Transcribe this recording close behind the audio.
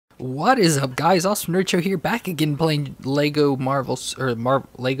What is up, guys? AwesomeNerdShow here, back again playing Lego Marvel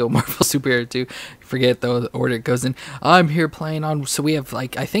Lego Marvel Superhero 2. Forget the order it goes in. I'm here playing on. So we have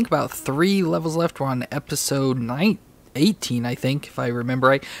like I think about 3 levels left. We're on episode 18, I think, if I remember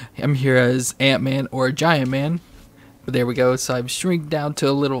right. I'm here as Ant-Man or Giant Man. But there we go. So I've shrunk down to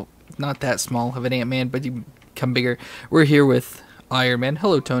a little, not that small of an Ant-Man, but you become bigger. We're here with Iron Man.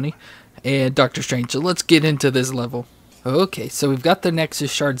 Hello, Tony, and Doctor Strange. So let's get into this level. Okay, so we've got the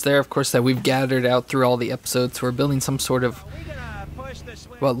Nexus shards there, of course, that we've gathered out through all the episodes. We're building some sort of,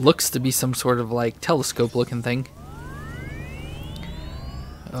 well, it looks to be some sort of, like, telescope-looking thing.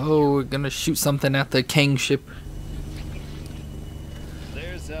 Oh, we're gonna shoot something at the Kang ship.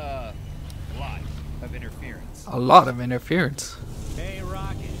 There's a lot of interference. A lot of interference. Hey,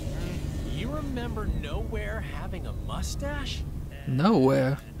 Rocket, you remember Knowhere having a mustache?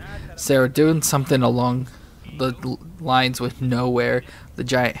 Nowhere. Sarah doing something along the lines with Knowhere, the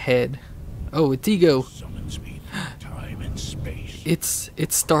giant head. Oh, it's Ego. Summons me through time and space.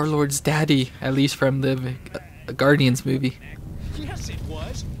 It's Star-Lord's daddy, at least from the Guardians movie. Yes, it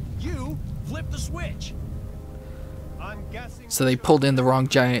was. You flipped the switch. I'm guessing. So they pulled in the wrong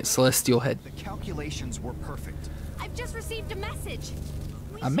giant celestial head. The calculations were perfect. I've just received a message.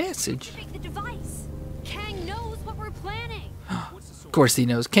 A message? Activate the device. Kang knows what we're planning. Of course he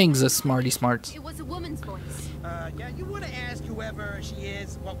knows. Kang's a smarty smarts. It was a woman's voice. Yeah, you want to ask whoever she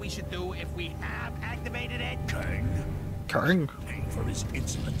is what we should do if we have activated it? Kang? Pay for his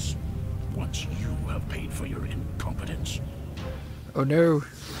insolence. Once you have paid for your incompetence. Oh no.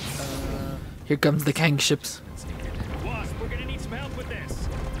 Here comes the Kang ships. Wasp, we're gonna need some help with this.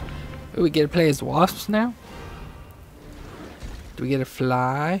 Oh, we get to play as wasps now? Do we get to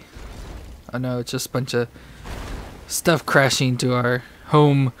fly? Oh no, it's just a bunch of stuff crashing to our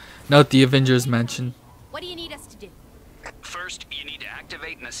home, not the Avengers mansion. What do you need us to do? First, you need to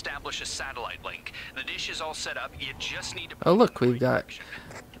activate and establish a satellite link. The dish is all set up. You just need to. Oh look, we've got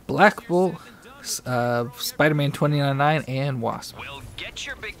Black Bolt, Spider-Man 2099, and Wasp. Well, get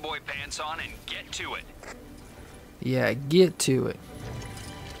your big boy pants on and get to it. Yeah, get to it.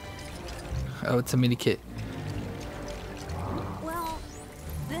 Oh, it's a mini kit. Well,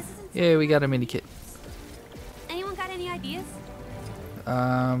 this isn't. Yeah, we got a mini kit. Anyone got any ideas?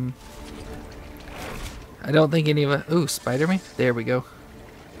 I don't think any of us. Ooh, Spider-Man. There we go.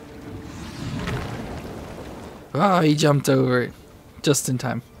 Oh, he jumped over it just in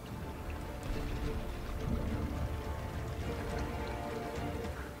time.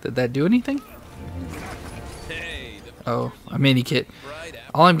 Did that do anything? Hey, Oh, a mini kit.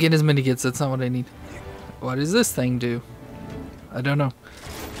 All I'm getting is mini kits. That's not what I need. What does this thing do? I don't know.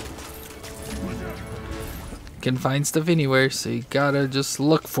 Can find stuff anywhere, so you gotta just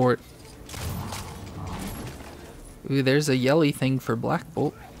look for it. Ooh, there's a yelly thing for Black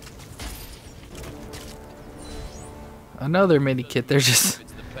Bolt. Another mini kit. They're just.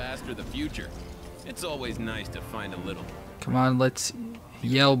 it's the past or the future. It's always nice to find a little. Come on, let's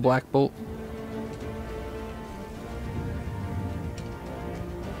yell Black Bolt.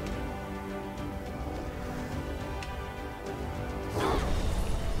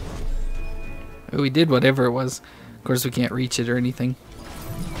 Oh, we did whatever it was. Of course, we can't reach it or anything.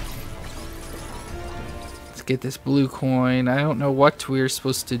 Let's get this blue coin. I don't know what we're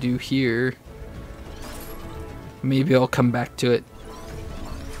supposed to do here. Maybe I'll come back to it.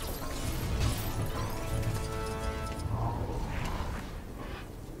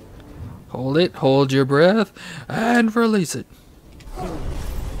 Hold it, hold your breath, and release it.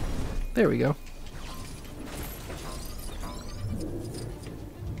 There we go.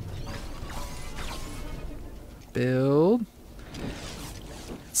 Build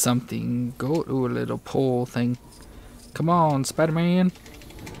something. Go to a little pole thing. Come on, Spider-Man.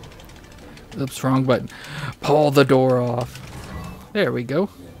 Oops, wrong button. Pull the door off. There we go.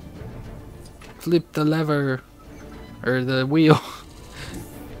 Flip the lever. Or the wheel.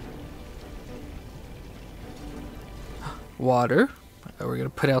 Water. We're gonna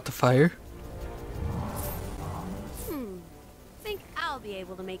put out the fire. Think I'll be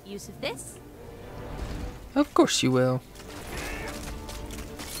able to make use of this? Of course you will.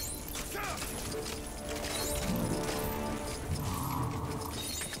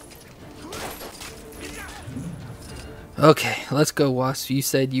 Okay, let's go, Wasp. You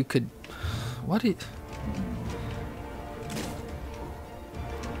said you could. What it?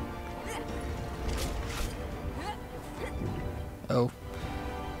 Oh.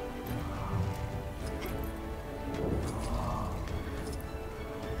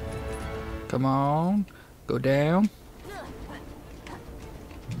 Come on. Go down.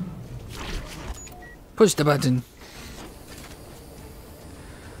 Push the button.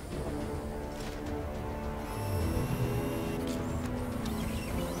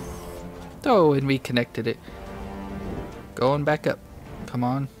 Oh, and we connected it. Going back up. Come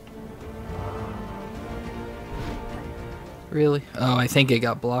on. Really? Oh, I think it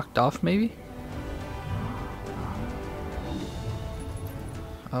got blocked off, maybe?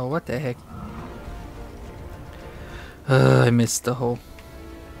 Oh, what the heck? I missed the hole.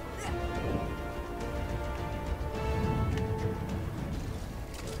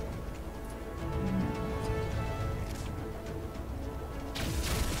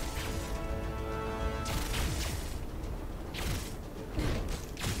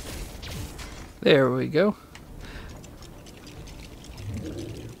 There we go.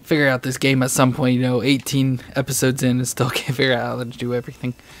 Figure out this game at some point, you know, 18 episodes in and still can't figure out how to do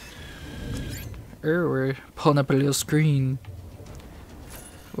everything. We're pulling up a little screen.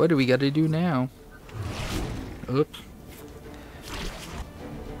 What do we gotta do now? Oops.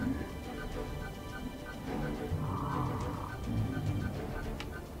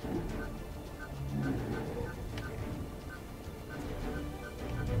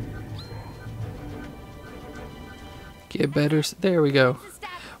 Get better. There we go.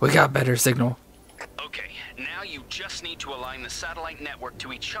 We got better signal. Okay, now you just need to align the satellite network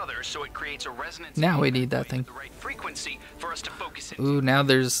to each other so it creates a resonance. Now we need that thing. The right frequency for us to focus into. Ooh, now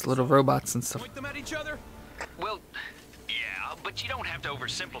there's little robots and stuff. Point them at each other? Well, yeah, but you don't have to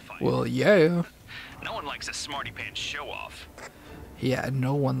oversimplify it. Well, yeah. No one likes a smarty pants show off. Yeah,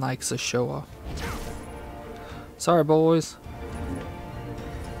 no one likes a show off. Sorry, boys.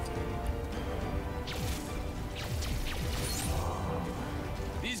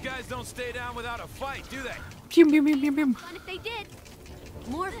 These guys don't stay down without a fight, do they? Pew, pew, pew, pew, pew. Fun if they did.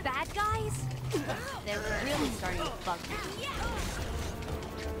 More bad guys? They're really starting to bug me.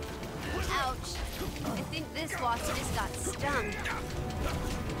 Ouch. I think this wasp just got stung.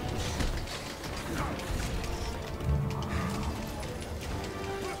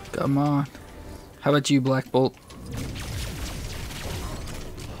 Come on. How about you, Black Bolt?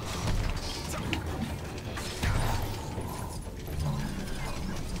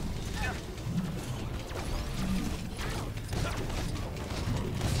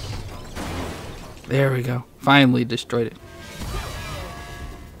 There we go. Finally destroyed it.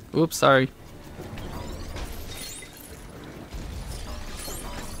 Oops, sorry.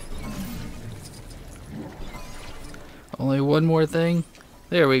 Only one more thing.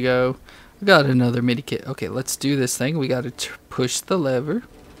 There we go. We got another medikit. Okay, let's do this thing. We got to push the lever.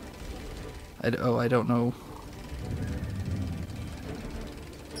 I don't know.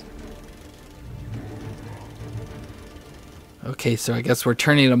 Okay, so I guess we're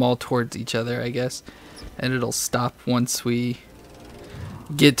turning them all towards each other, I guess. And it'll stop once we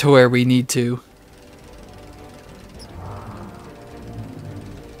get to where we need to.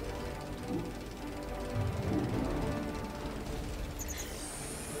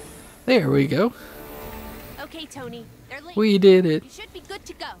 There we go. Okay, Tony. They're late. We did it. You should be good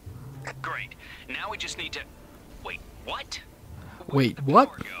to go. Great. Now we just need to... Wait, what? Wait, Where'd the what?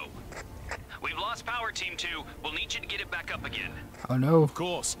 power go? We've lost power, Team 2. We'll need you to get it back up again. Oh no. Of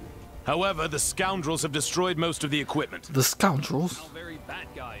course. However, the scoundrels have destroyed most of the equipment. The scoundrels. How very bad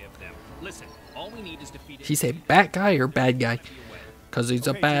guy of them. Listen, all we need is defeat. He say bad guy or bad guy? Cause he's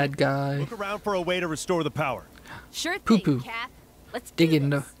a bad guy. Look around for a way to restore the power. Sure Poo thing, poo. Cap. Let's Dig do in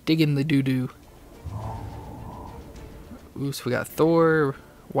this. the doo doo. Ooh, so we got Thor,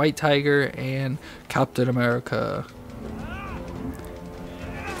 White Tiger, and Captain America.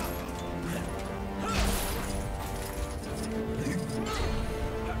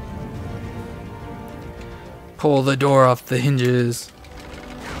 Pull the door off the hinges.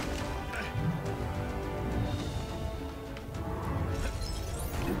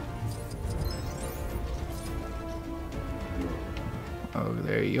 Oh,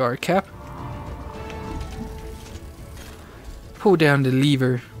 there you are, Cap. Pull down the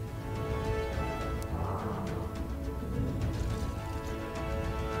lever.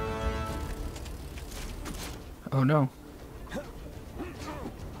 Oh no.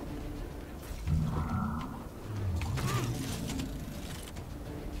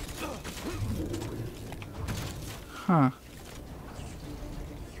 Huh.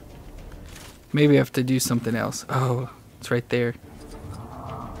 Maybe I have to do something else. Oh, it's right there.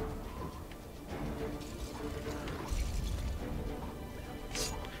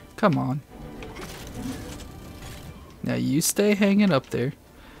 Come on. Now you stay hanging up there,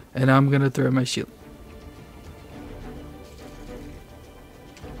 and I'm gonna throw my shield.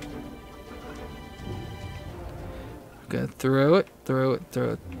 Gonna throw it, throw it, throw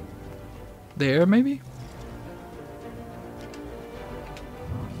it. There, maybe?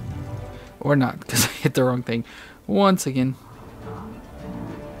 Or not, because I hit the wrong thing. Once again.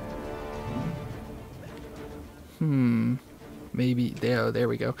 Maybe there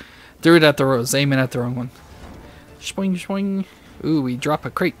we go. Threw it at the rose, aiming at the wrong one. Swing, swing. Ooh, we drop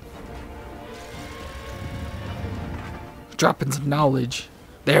a crate. Dropping some knowledge.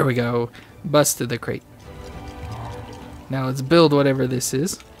 There we go. Busted the crate. Now let's build whatever this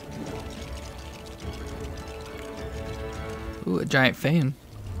is. Ooh, a giant fan.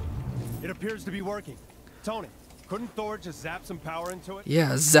 It appears to be working. Tony, couldn't Thor just zap some power into it?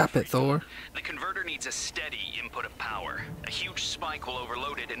 Yeah, zap it, Thor. The converter needs a steady input of power. A huge spike will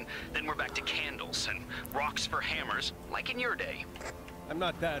overload it, and then we're back to candles and rocks for hammers, like in your day. I'm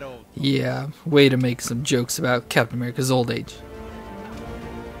not that old. Yeah, way to make some jokes about Captain America's old age.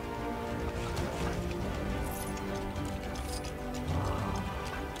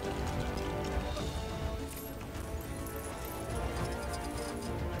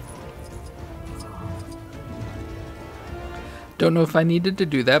 Don't know if I needed to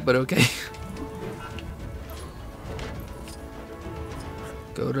do that, but okay.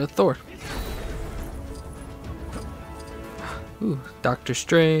 Go to Thor. Ooh, Doctor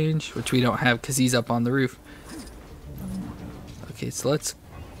Strange, which we don't have because he's up on the roof. Okay, so let's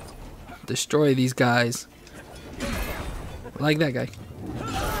destroy these guys. Like that guy.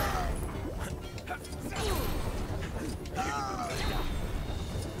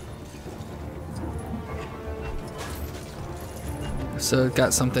 So it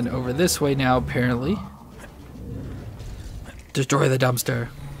got something over this way now, apparently. Destroy the dumpster.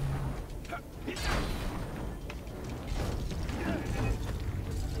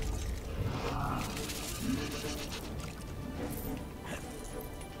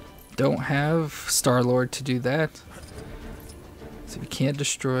 Don't have Star-Lord to do that. So we can't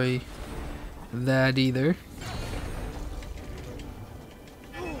destroy that either.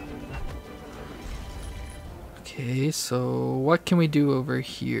 Okay, so what can we do over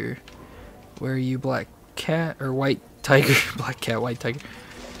here? Where are you, black cat or white tiger? Black cat, white tiger.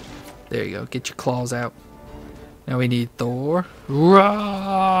 There you go. Get your claws out. Now we need Thor.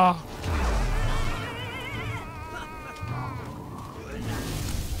 Rah!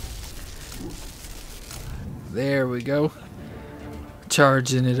 There we go.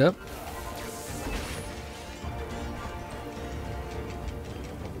 Charging it up.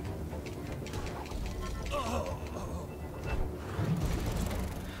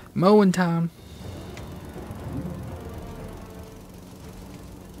 Mowing time.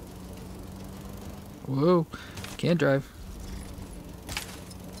 Whoa, can't drive.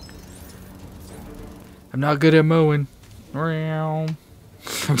 I'm not good at mowing. I'm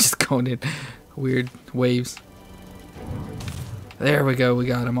just going in weird waves. There we go, we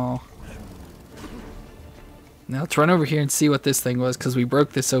got them all. Now let's run over here and see what this thing was, because we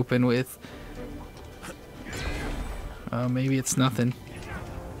broke this open with... maybe it's nothing.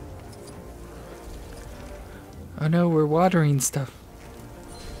 Oh no, we're watering stuff.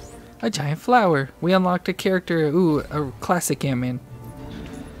 A giant flower. We unlocked a character. Ooh, a classic Ant-Man.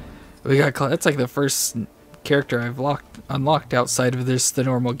 We got that's like the first character I've unlocked outside of the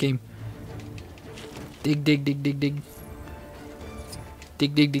normal game. Dig, dig, dig, dig, dig.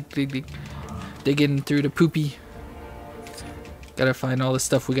 Dig, dig, dig, dig, dig. Digging through the poopy. Gotta find all the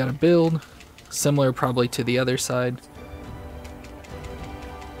stuff we gotta build. Similar probably to the other side.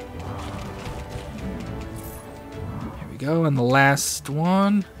 Go, and the last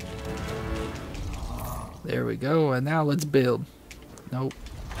one. There we go, and now let's build. Nope.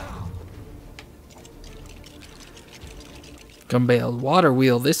 Gonna build water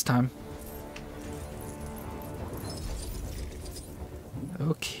wheel this time.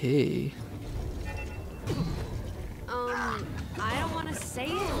 Okay. I don't want to say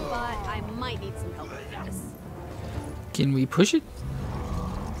it, but I might need some help with this. Can we push it?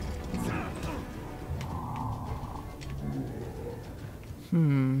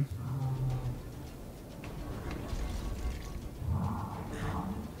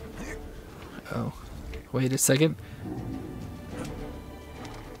 Oh, wait a second.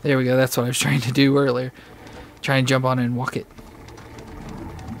 There we go, that's what I was trying to do earlier. Try and jump on it and walk it.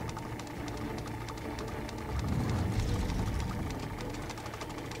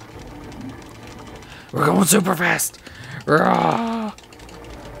 We're going super fast! Rah!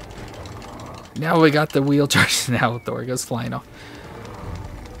 Now we got the wheel charged. Now Thor goes flying off.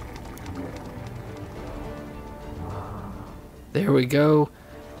 There we go.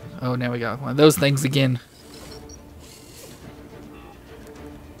 Oh, now we got one of those things again.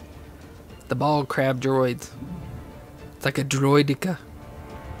 The ball crab droids. It's like a droidica.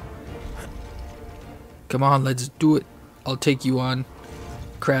 Come on, let's do it. I'll take you on,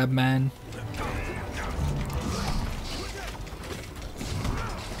 crab man.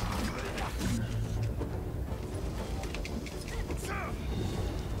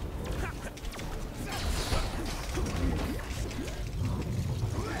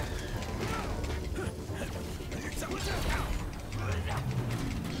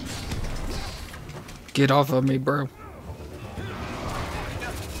 Get off of me, bro.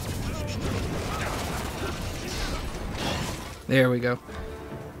 There we go.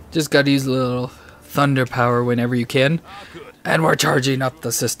 Just gotta use a little thunder power whenever you can. And we're charging up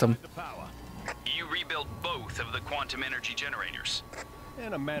the system. You rebuilt both of the quantum energy generators.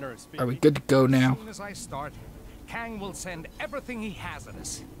 In a manner of speaking. Are we good to go now? As soon as I start, Kang will send everything he has at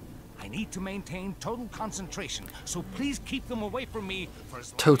us. I need to maintain total concentration, so please keep them away from me for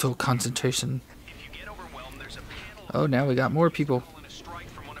as long Total concentration. If you get overwhelmed, there's a panel. Oh, now we got more people. A strike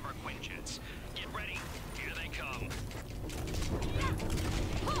from one of our Quinjets. Get ready. Here they come.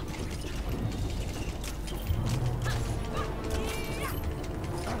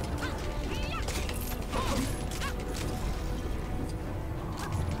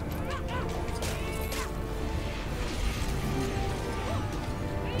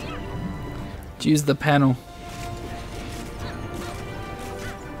 Use the panel.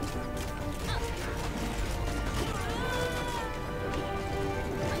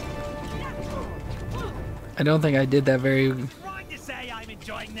 I don't think I did that very. Wrong to say I'm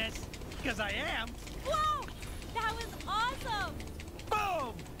enjoying this, because I am. Whoa! That was awesome!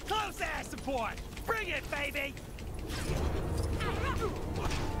 Boom! Close air support! Bring it, baby!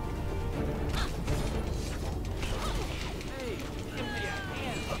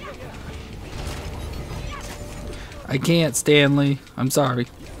 I can't, Stanley. I'm sorry.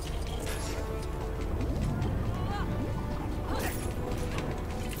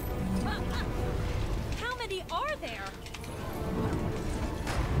 How many are there?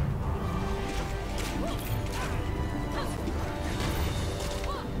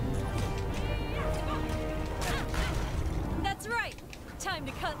 That's right. Time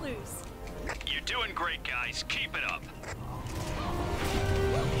to cut loose. You're doing great, guys. Keep it up.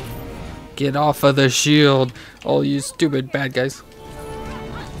 Get off of the shield, all you stupid bad guys.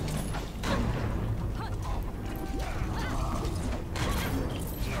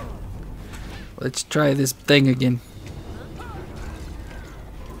 Let's try this thing again.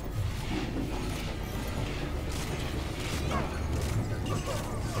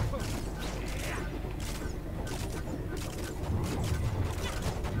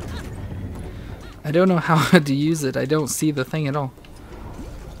 I don't know how to use it. I don't see the thing at all.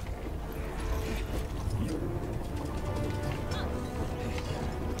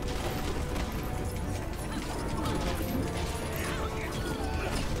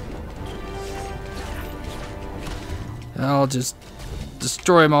 I'll just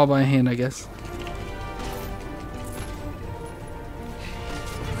destroy them all by hand, I guess.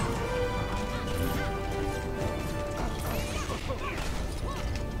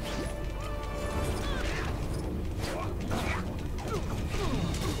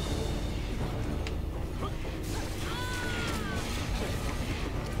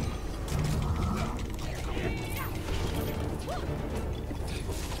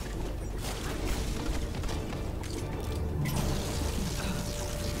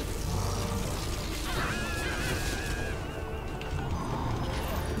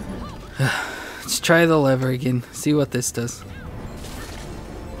 Let's try the lever again. See what this does.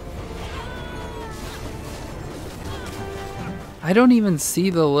 I don't even see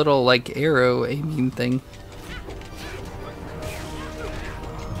the little like arrow aiming thing.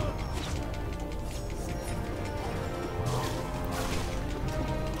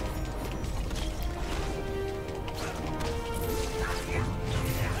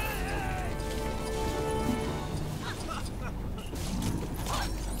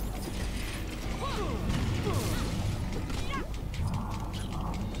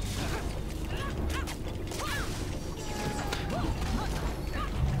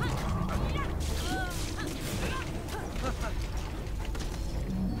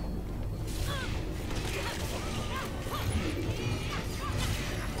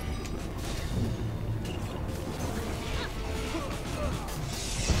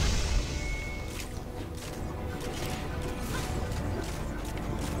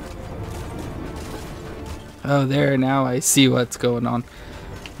 Oh, there, now I see what's going on.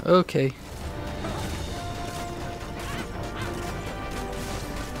 Okay.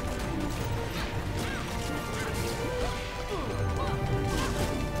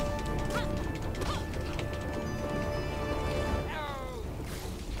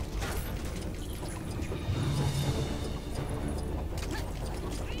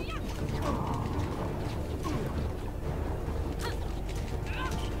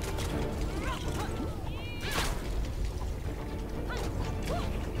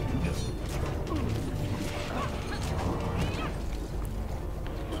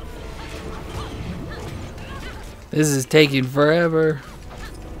 This is taking forever.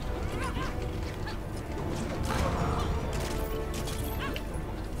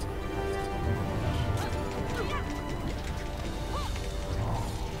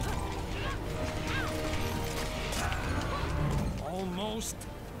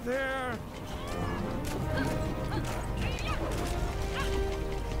 there.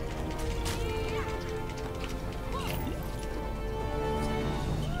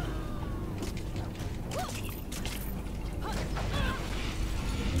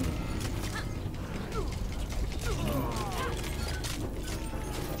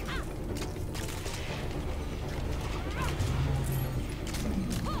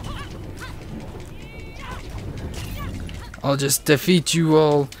 I'll just defeat you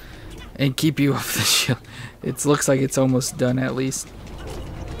all and keep you off the shield. It looks like it's almost done at least.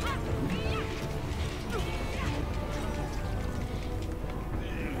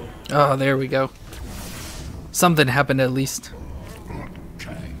 Oh, there we go. Something happened at least.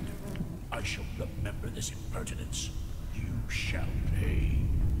 Kang, I shall remember this impertinence. You shall pay.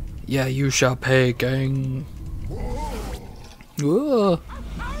 Yeah, you shall pay, gang. Whoa.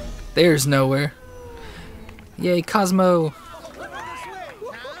 There's Knowhere. Yay, Cosmo.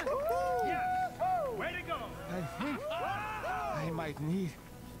 Way to go. I think I might need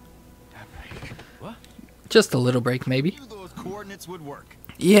a break. What? Just a little break, maybe. Those coordinates would work.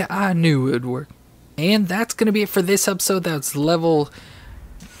 Yeah, I knew it would work. And that's going to be it for this episode. That's level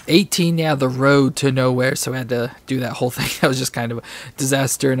 18, yeah, the road to Knowhere. So I had to do that whole thing. That was just kind of a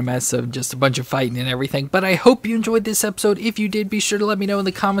disaster and a mess of just a bunch of fighting and everything. But I hope you enjoyed this episode. If you did, be sure to let me know in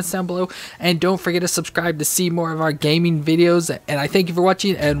the comments down below. And don't forget to subscribe to see more of our gaming videos. And I thank you for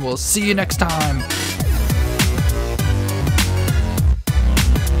watching, and we'll see you next time.